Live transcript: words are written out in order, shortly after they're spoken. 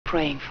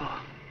praying for.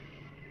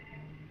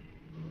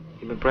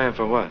 You've been praying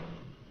for what?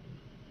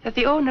 That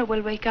the owner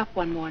will wake up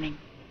one morning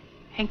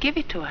and give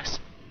it to us.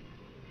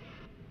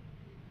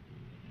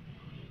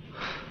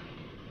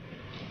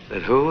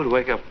 That who would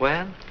wake up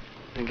when?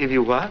 And give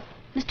you what?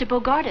 Mr.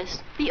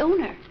 Bogardus, the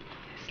owner.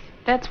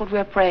 That's what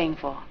we're praying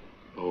for.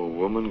 Oh,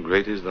 woman,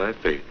 great is thy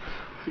faith.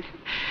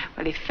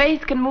 Well, if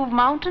faith can move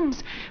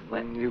mountains,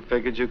 well... You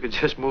figured you could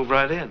just move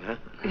right in, huh?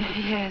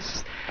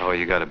 Yes. Oh,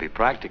 you gotta be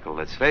practical,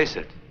 let's face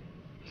it.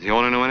 Does the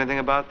owner know anything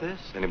about this?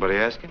 Anybody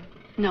ask him?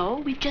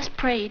 No, we've just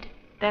prayed.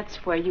 That's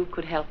where you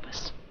could help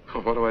us.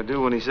 What do I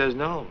do when he says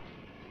no?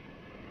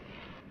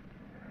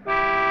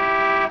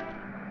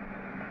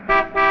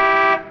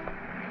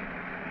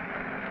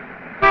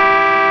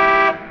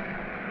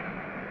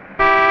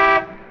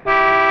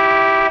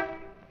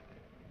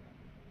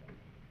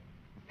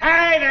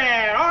 Hey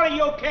there, all of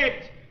you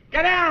kids,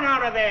 get down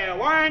out of there.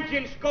 Why aren't you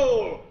in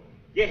school?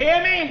 You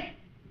hear me?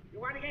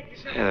 You want to get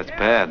yourself... Yeah, that's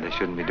bad. They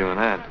shouldn't be doing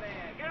that.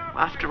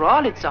 After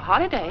all, it's a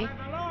holiday.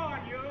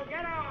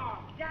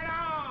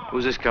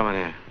 Who's this coming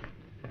here?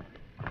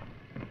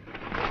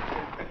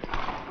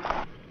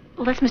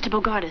 Well, that's Mr.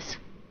 Bogardus.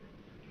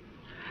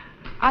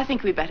 I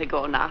think we better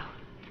go now.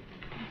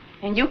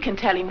 And you can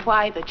tell him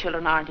why the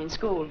children aren't in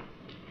school.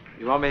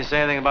 You want me to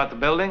say anything about the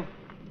building?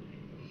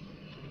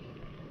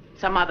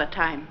 Some other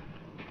time.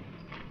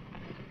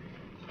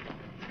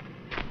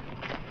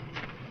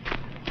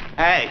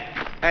 Hey,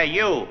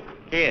 you,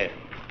 here.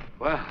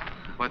 Well,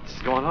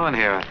 what's going on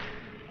here?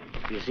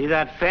 You see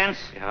that fence?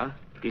 Yeah?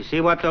 Do you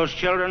see what those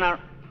children are?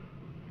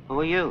 Who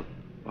are you?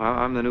 Well,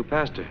 I'm the new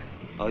pastor.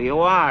 Oh, you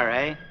are,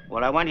 eh?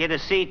 Well, I want you to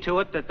see to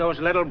it that those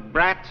little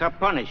brats are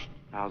punished.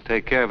 I'll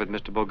take care of it,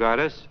 Mr.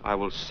 Bogardus. I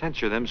will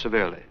censure them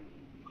severely.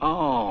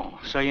 Oh,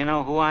 so you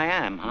know who I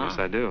am, huh? Yes,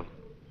 I do.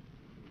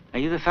 Are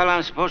you the fellow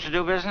I'm supposed to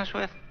do business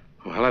with?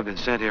 Well, I've been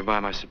sent here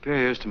by my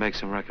superiors to make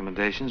some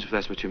recommendations, if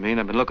that's what you mean.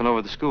 I've been looking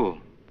over the school.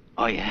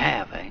 Oh, you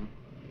have, eh?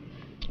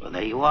 Well,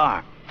 there you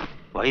are.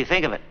 What do you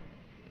think of it?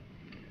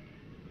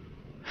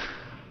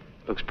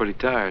 Looks pretty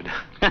tired.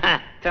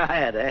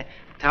 Tired, eh?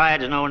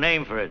 Tired's no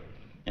name for it.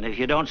 And if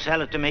you don't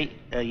sell it to me,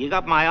 you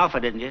got my offer,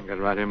 didn't you? I got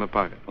it right here in my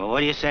pocket. Well,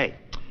 what do you say?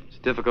 It's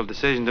a difficult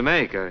decision to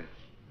make. I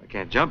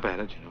can't jump at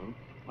it, you know.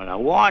 Well, I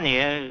warn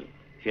you,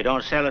 if you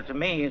don't sell it to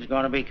me, it's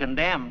going to be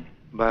condemned.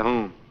 By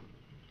whom?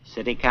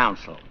 City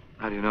Council.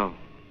 How do you know?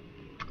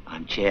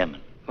 I'm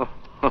chairman.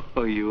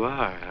 Oh, you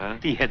are, huh?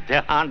 You're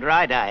darned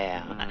right I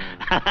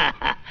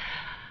am.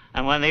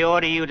 And when they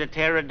order you to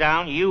tear it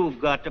down,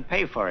 you've got to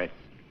pay for it.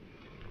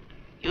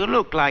 You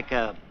look like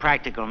a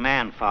practical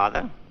man,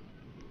 Father.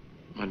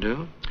 I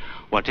do?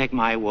 Well, take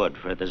my word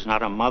for it. There's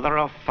not a mother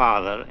or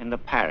father in the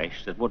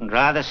parish that wouldn't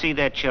rather see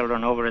their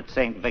children over at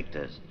St.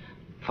 Victor's.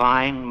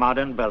 Fine,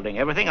 modern building,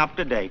 everything up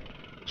to date.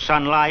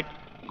 Sunlight,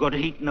 good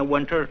heat in the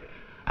winter.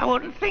 I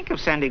wouldn't think of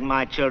sending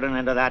my children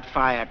into that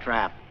fire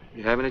trap.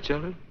 You have any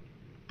children?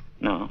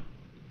 No.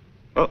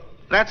 Well,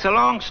 that's a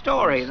long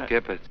story.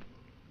 Skip it.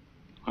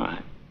 All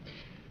right.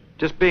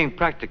 Just being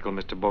practical,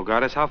 Mr.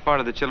 Bogardus, how far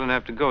do the children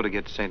have to go to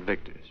get to St.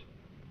 Victor's?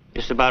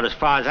 Just about as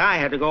far as I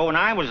had to go when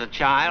I was a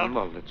child.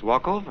 Well, let's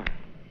walk over.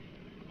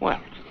 Well,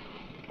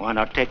 why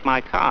not take my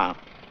car?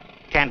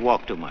 Can't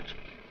walk too much.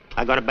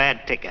 I got a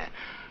bad ticker.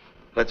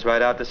 Let's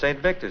ride out to St.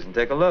 Victor's and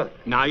take a look.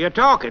 Now you're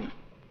talking.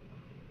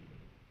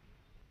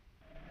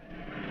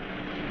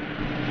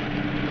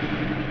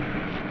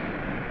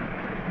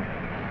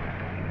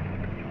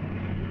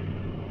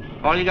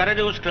 All you gotta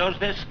do is close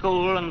this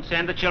school and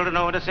send the children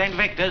over to St.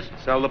 Victor's.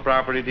 Sell the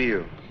property to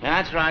you.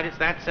 That's right, it's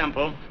that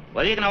simple.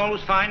 Well, you can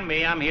always find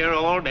me. I'm here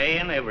all day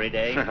and every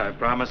day. I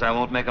promise I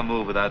won't make a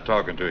move without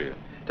talking to you.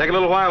 Take a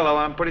little while, though.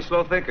 I'm a pretty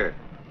slow thinker.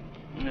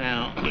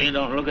 Well, you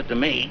don't look it to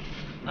me.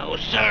 No,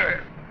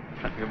 sir.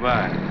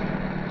 Goodbye.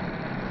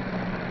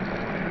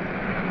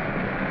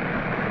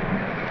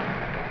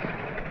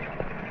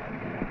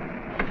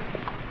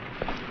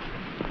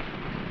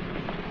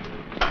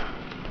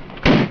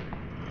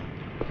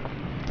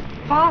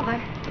 Father.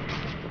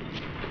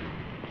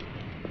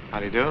 How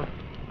do you do?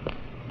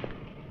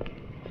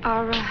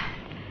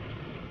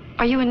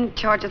 Are you in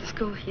charge of the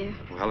school here?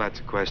 Well, that's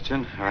a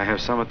question. I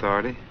have some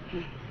authority.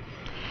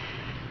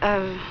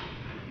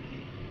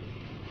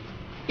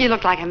 You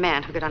look like a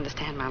man who could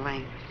understand my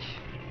language.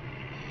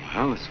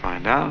 Well, let's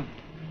find out.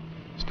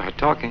 Start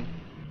talking.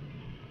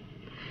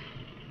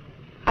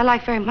 I'd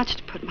like very much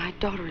to put my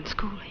daughter in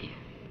school here.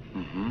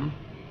 Mm-hmm.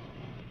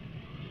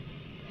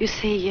 You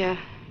see,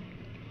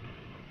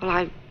 well,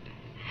 I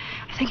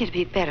think it'd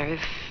be better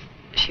if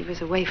she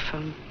was away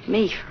from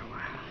me for a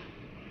while.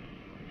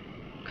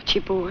 Could she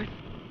board?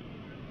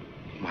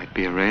 Might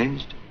be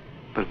arranged.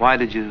 But why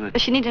did you...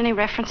 Does she need any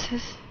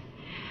references?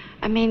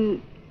 I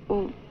mean,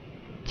 well,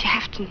 you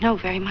have to know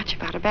very much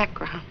about her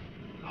background.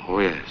 Oh,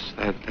 yes.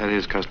 That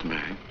is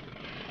customary.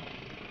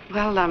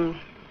 Well,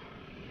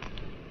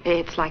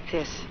 it's like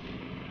this.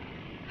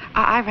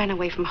 I ran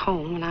away from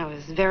home when I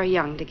was very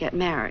young to get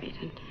married.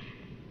 And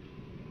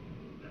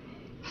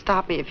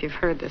stop me if you've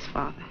heard this,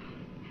 Father.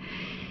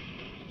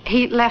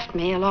 He left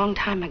me a long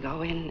time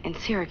ago in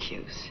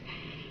Syracuse.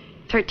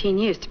 13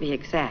 years to be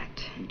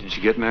exact. Did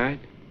you get married?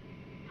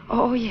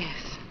 Oh,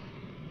 yes.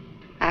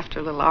 After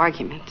a little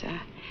argument.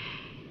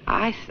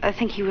 I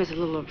think he was a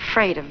little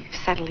afraid of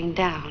settling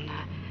down.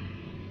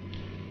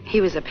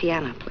 He was a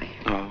piano player.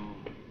 Oh.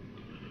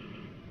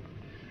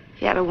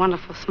 He had a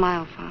wonderful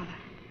smile, Father.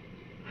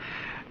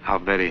 How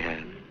Betty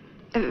had.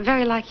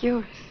 Very like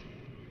yours.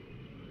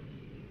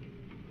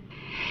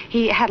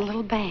 He had a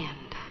little band.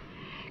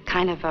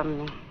 Kind of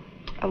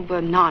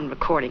a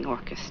non-recording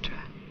orchestra.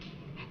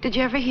 Did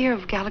you ever hear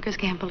of Gallagher's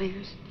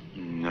Gambliers?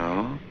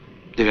 No.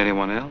 Did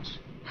anyone else?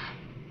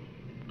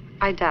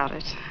 I doubt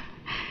it.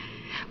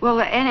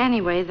 Well,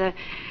 anyway, the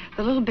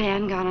little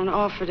band got an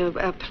offer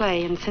to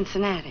play in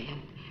Cincinnati.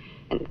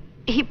 And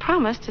he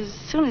promised as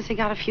soon as he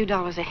got a few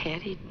dollars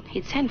ahead,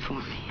 he'd send for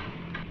me.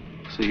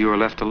 So you were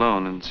left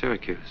alone in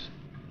Syracuse?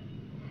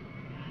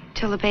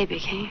 Till the baby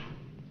came.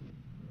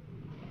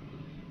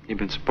 You've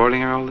been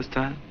supporting her all this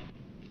time?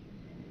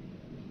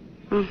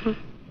 Mm-hmm.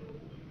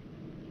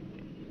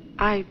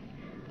 I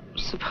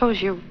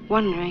suppose you're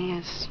wondering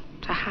as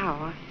to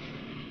how.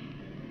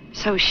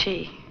 So's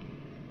she.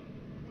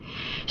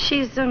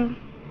 She's getting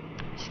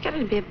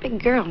to be a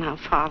big girl now,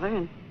 Father,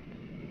 and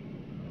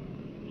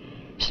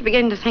she's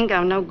beginning to think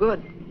I'm no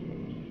good.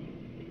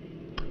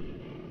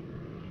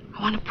 I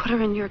want to put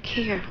her in your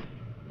care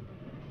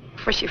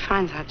before she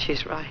finds out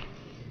she's right.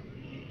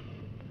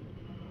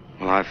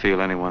 Well, I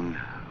feel anyone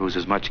who's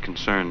as much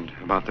concerned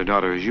about their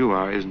daughter as you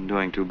are isn't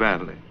doing too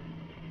badly.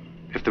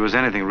 If there was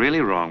anything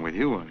really wrong with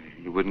you,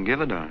 you wouldn't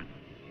give a darn.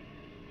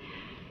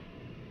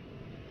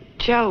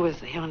 Joe was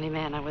the only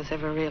man I was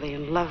ever really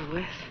in love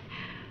with.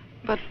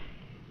 But...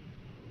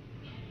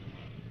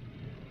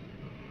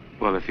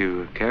 Well, if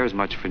you care as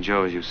much for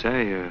Joe as you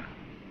say,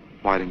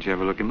 why didn't you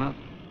ever look him up?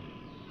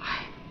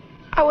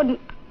 I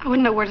wouldn't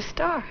know where to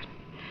start.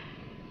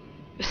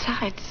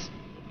 Besides,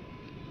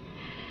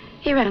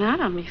 he ran out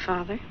on me,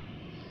 Father.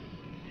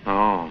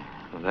 Oh,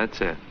 well,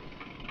 that's it.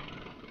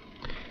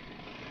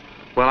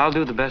 Well, I'll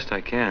do the best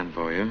I can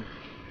for you.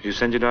 You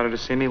send your daughter to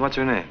see me. What's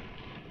her name?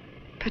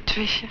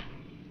 Patricia.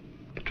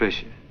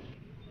 Patricia.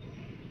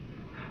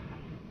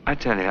 I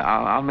tell you,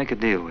 I'll make a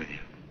deal with you.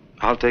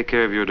 I'll take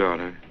care of your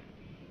daughter.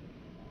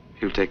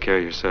 You take care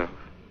of yourself.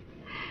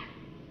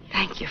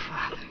 Thank you,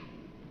 Father.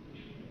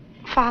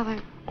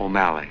 Father.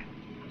 O'Malley.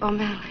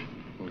 O'Malley.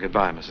 Well,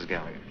 goodbye, Mrs.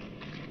 Gallagher.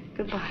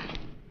 Goodbye.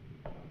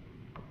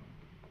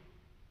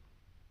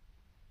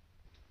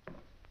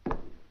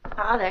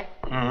 Father,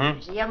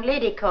 there's a young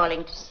lady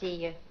calling to see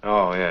you.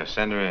 Oh, yeah,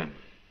 send her in.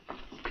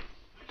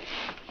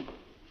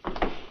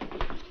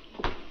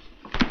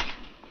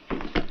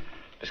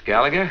 Miss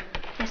Gallagher?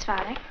 Yes,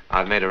 Father.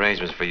 I've made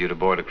arrangements for you to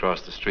board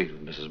across the street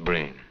with Mrs.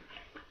 Breen.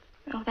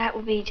 Oh, that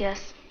will be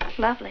just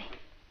lovely.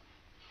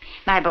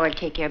 My boy,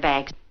 take your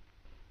bags.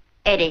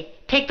 Eddie,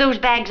 take those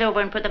bags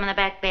over and put them in the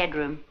back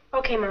bedroom.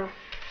 Okay, Mom.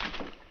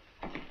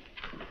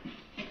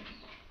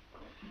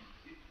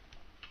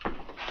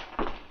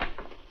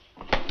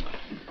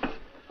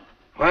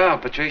 Well,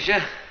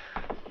 Patricia.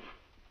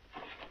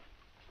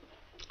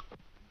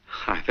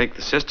 I think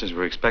the sisters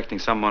were expecting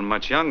someone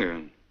much younger,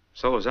 and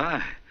so was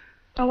I.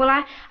 Oh,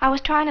 well, I was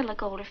trying to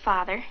look older,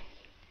 Father.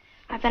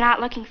 I've been out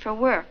looking for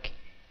work.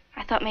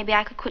 I thought maybe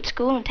I could quit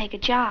school and take a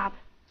job.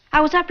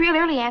 I was up real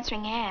early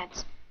answering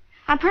ads.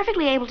 I'm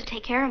perfectly able to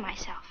take care of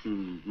myself.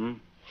 Mm-hmm.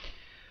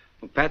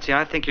 Well, Patsy,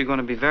 I think you're going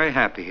to be very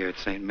happy here at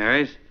St.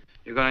 Mary's.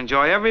 You're going to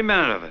enjoy every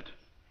minute of it.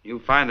 You'll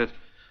find that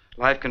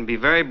life can be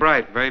very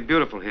bright, very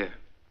beautiful here.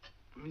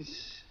 Look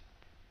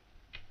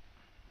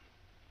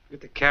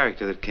at the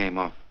character that came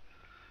off.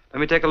 Let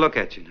me take a look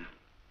at you now.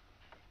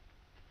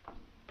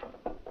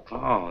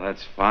 Oh,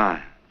 that's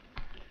fine.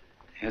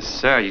 Yes,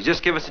 sir. You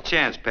just give us a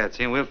chance,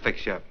 Patsy, and we'll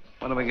fix you up.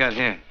 What do we got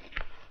here?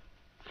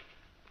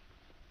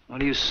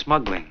 What are you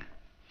smuggling?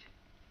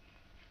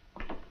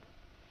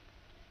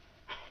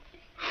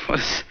 What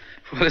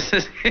is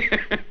this here?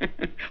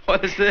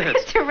 What is this?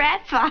 It's a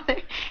rat, Father.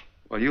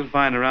 Well, you'll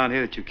find around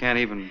here that you can't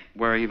even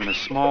wear even a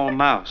small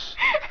mouse.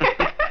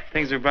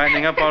 Things are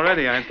brightening up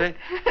already, aren't they?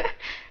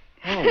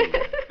 Oh,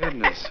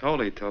 goodness.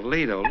 Holy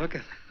Toledo. Look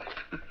at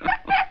it.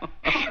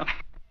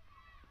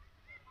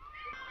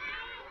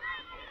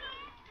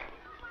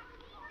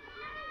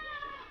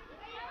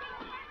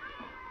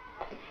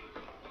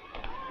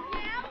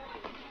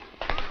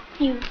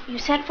 You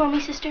sent for me,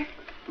 sister?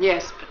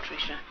 Yes,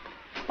 Patricia.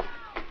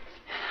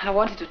 I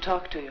wanted to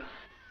talk to you.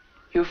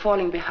 You're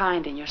falling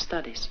behind in your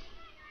studies.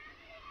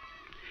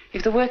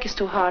 If the work is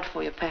too hard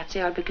for you, Patsy,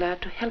 I'll be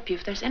glad to help you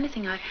if there's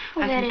anything I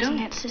Well, can that do. isn't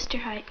it, sister.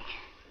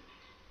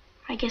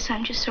 I guess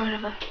I'm just sort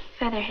of a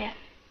featherhead.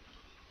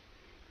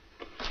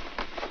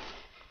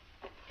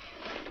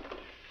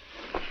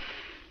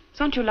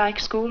 Don't you like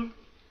school?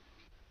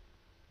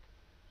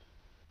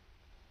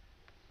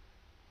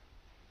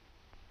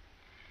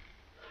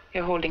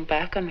 You're holding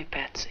back on me,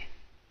 Patsy.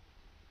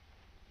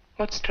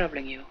 What's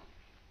troubling you?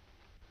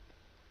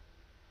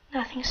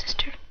 Nothing,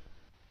 sister.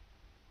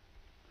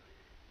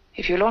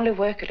 If you'll only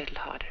work a little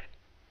harder,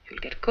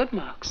 you'll get good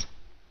marks.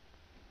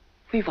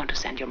 We want to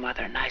send your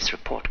mother a nice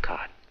report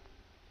card.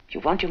 You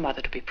want your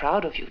mother to be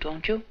proud of you,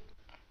 don't you?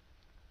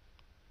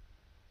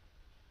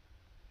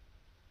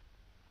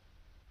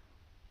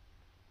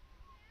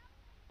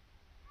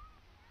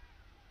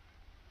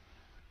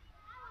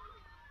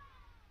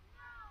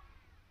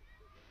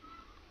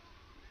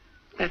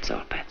 That's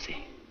all, Patsy.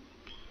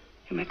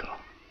 You may go.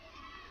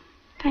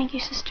 Thank you,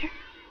 sister.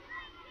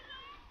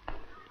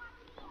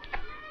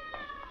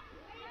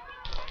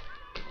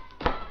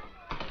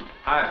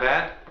 Hi,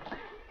 Pat.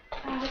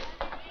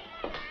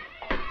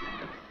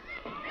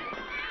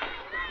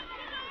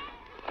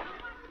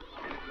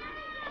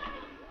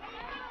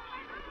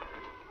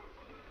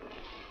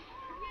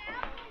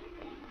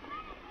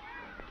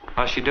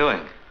 How's she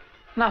doing?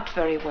 Not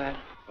very well.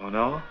 Oh,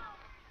 no?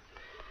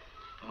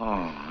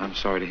 Oh, I'm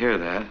sorry to hear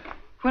that.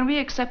 When we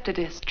accepted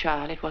this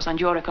child, it was on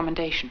your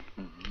recommendation.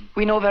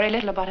 We know very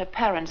little about her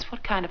parents.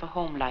 What kind of a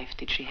home life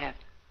did she have?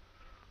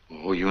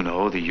 Oh, you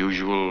know, the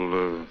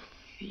usual,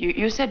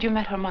 You said you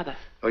met her mother.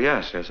 Oh,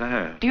 yes, I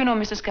have. Do you know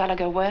Mrs.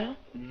 Gallagher well?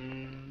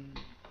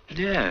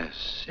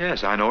 Yes,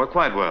 I know her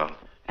quite well.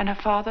 And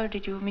her father,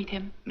 did you meet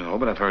him? No,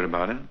 but I've heard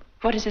about him.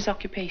 What is his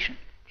occupation?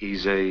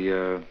 He's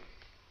a,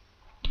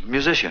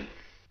 musician.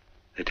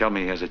 They tell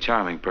me he has a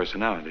charming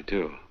personality,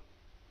 too.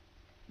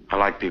 I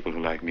like people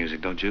who like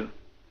music, don't you?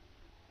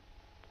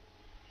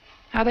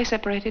 Are they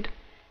separated?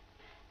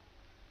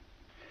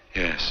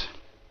 Yes.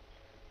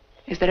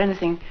 Is there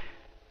anything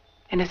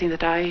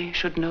that I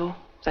should know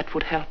that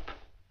would help?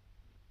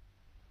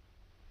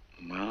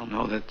 Well,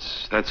 no,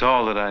 that's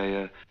all that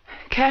I,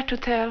 Care to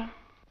tell?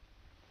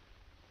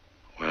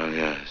 Well,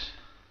 yes.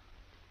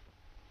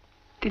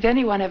 Did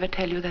anyone ever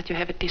tell you that you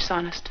have a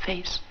dishonest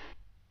face?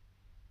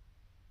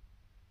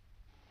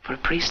 For a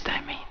priest,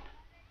 I mean.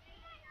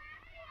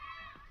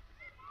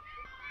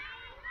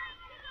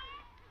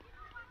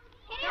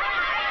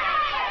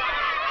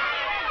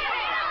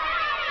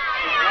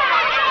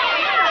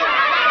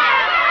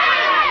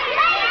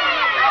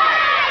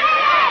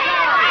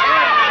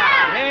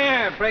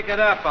 Here, break it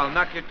up. I'll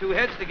knock your two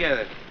heads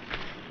together.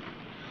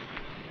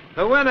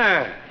 The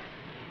winner.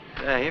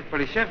 Yeah, you're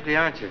pretty shifty,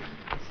 aren't you?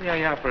 Let's see how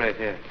you operate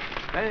here.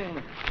 Hey,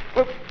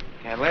 whoop.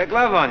 Can't lay a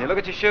glove on you. Look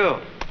at your shoe.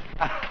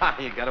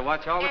 You gotta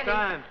watch all the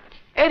time.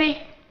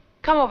 Eddie,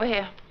 come over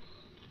here.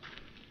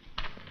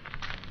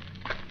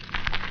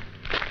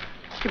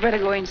 You better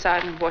go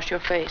inside and wash your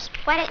face.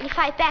 Why don't you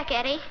fight back,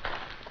 Eddie?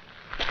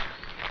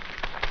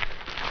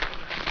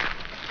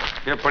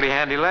 You're a pretty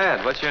handy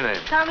lad. What's your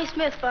name? Tommy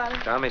Smith, Father.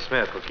 Tommy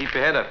Smith. Well, keep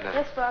your head up now.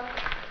 Yes, Father.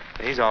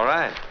 He's all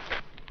right.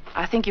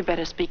 I think you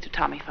better speak to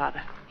Tommy,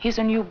 Father. He's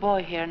a new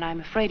boy here, and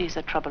I'm afraid he's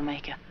a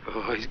troublemaker.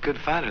 Oh, he's a good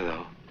fighter,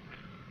 though.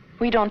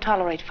 We don't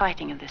tolerate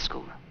fighting in this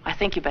school. I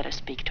think you better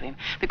speak to him,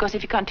 because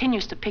if he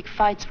continues to pick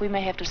fights, we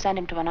may have to send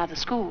him to another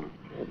school.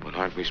 Oh, but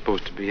aren't we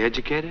supposed to be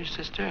educators,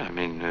 sister? I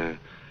mean,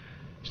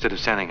 instead of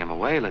sending him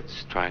away,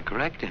 let's try and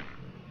correct him.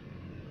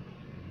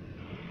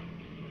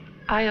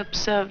 I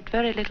observed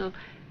very little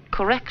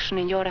correction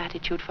in your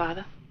attitude,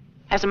 Father.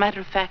 As a matter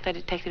of fact, I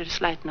detected a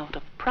slight note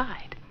of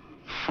pride.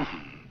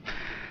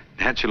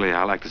 Naturally,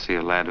 I like to see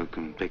a lad who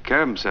can take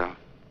care of himself.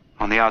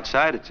 On the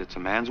outside, it's a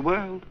man's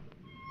world.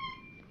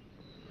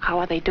 How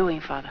are they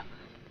doing, Father?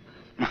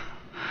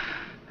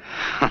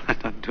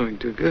 Not doing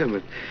too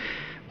good,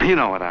 but you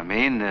know what I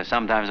mean.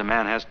 Sometimes a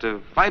man has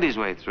to fight his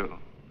way through.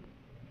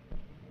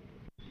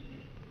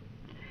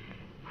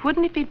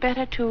 Wouldn't it be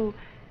better to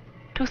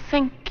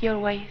think your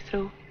way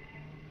through?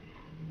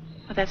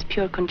 Well, that's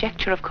pure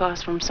conjecture, of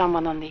course, from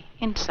someone on the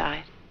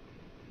inside.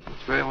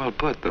 It's very well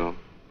put, though.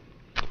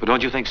 But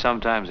don't you think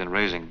sometimes in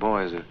raising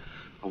boys,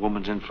 a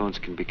woman's influence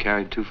can be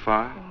carried too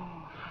far?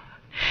 Oh.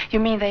 You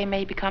mean they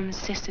may become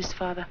sisters,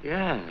 Father?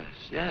 Yes,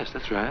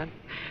 that's right.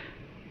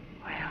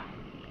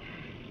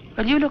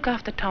 Well, you look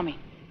after Tommy,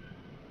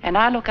 and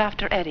I look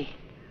after Eddie,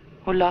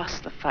 who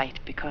lost the fight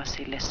because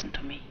he listened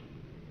to me.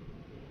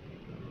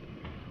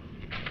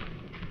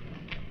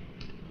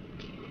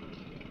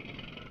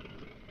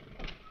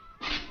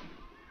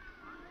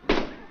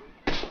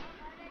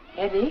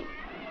 Eddie?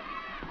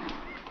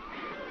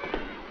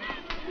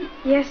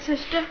 Yes,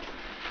 sister?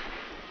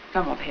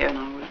 Come over here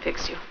now, we'll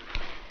fix you.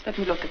 Let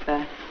me look at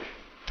that.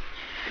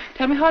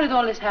 Tell me, how did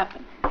all this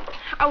happen?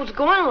 I was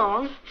going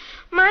along,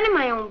 minding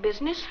my own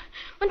business,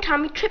 when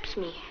Tommy trips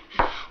me.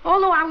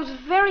 Although I was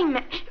very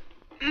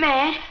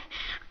mad,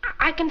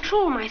 I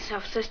controlled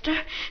myself, sister,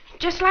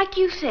 just like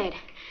you said.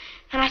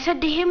 And I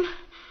said to him,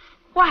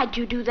 "Why'd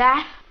you do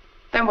that?"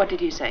 Then what did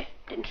he say?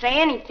 Didn't say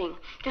anything.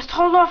 Just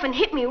hauled off and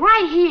hit me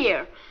right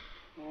here.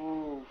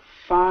 Oh,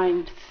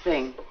 fine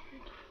thing.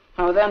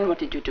 Now then, what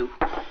did you do?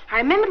 I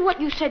remembered what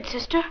you said,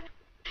 sister,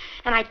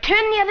 and I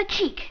turned the other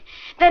cheek.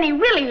 Then he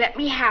really let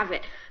me have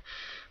it.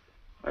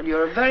 Well,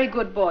 you're a very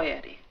good boy,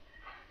 Eddie.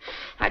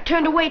 I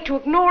turned away to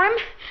ignore him,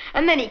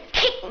 and then he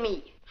kicked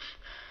me.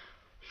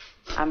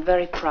 I'm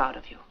very proud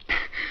of you.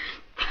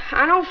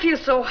 I don't feel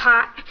so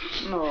hot.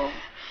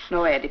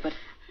 No, Eddie,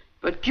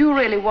 but you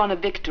really won a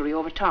victory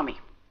over Tommy.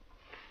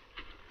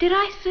 Did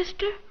I,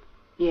 sister?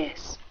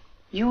 Yes.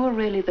 You were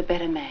really the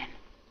better man.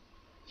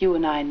 You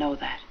and I know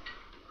that.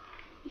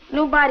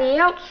 Nobody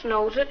else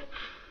knows it.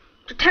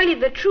 To tell you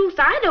the truth,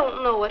 I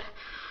don't know it.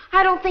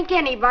 I don't think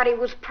anybody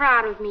was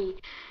proud of me.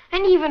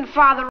 And even Father